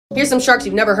Here's some sharks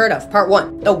you've never heard of. Part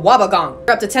 1. The Wobbegong.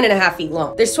 They're up to 10.5 feet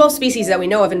long. There's 12 species that we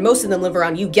know of, and most of them live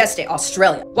around, you guessed it,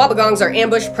 Australia. Wobbegongs are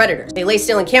ambush predators. They lay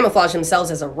still and camouflage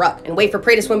themselves as a rug, and wait for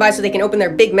prey to swim by so they can open their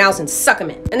big mouths and suck them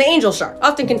in. And the angel shark,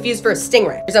 often confused for a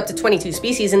stingray. There's up to 22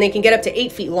 species, and they can get up to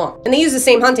 8 feet long. And they use the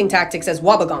same hunting tactics as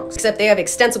wobbegongs, except they have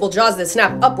extensible jaws that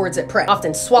snap upwards at prey,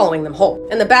 often swallowing them whole.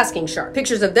 And the basking shark.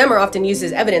 Pictures of them are often used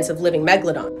as evidence of living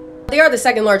megalodon. They are the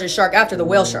second largest shark after the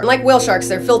whale shark. And like whale sharks,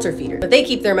 they're filter feeders, but they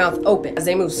keep their mouth open as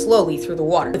they move slowly through the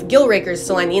water, with gill rakers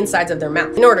to line the insides of their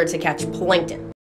mouth in order to catch plankton.